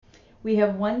We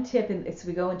have one tip as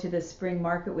we go into the spring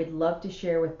market we'd love to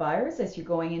share with buyers as you're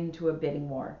going into a bidding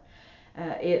war.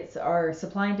 It's our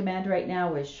supply and demand right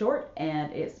now is short,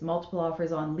 and it's multiple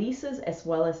offers on leases as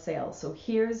well as sales. So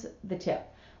here's the tip.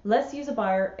 Let's use a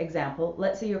buyer example.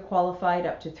 Let's say you're qualified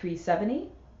up to 370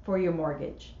 for your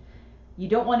mortgage. You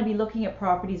don't want to be looking at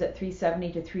properties at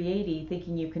 370 to 380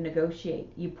 thinking you can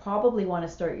negotiate. You probably want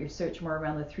to start your search more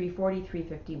around the 340,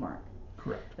 350 mark.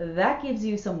 Correct. That gives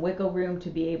you some wiggle room to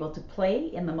be able to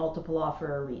play in the multiple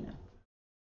offer arena.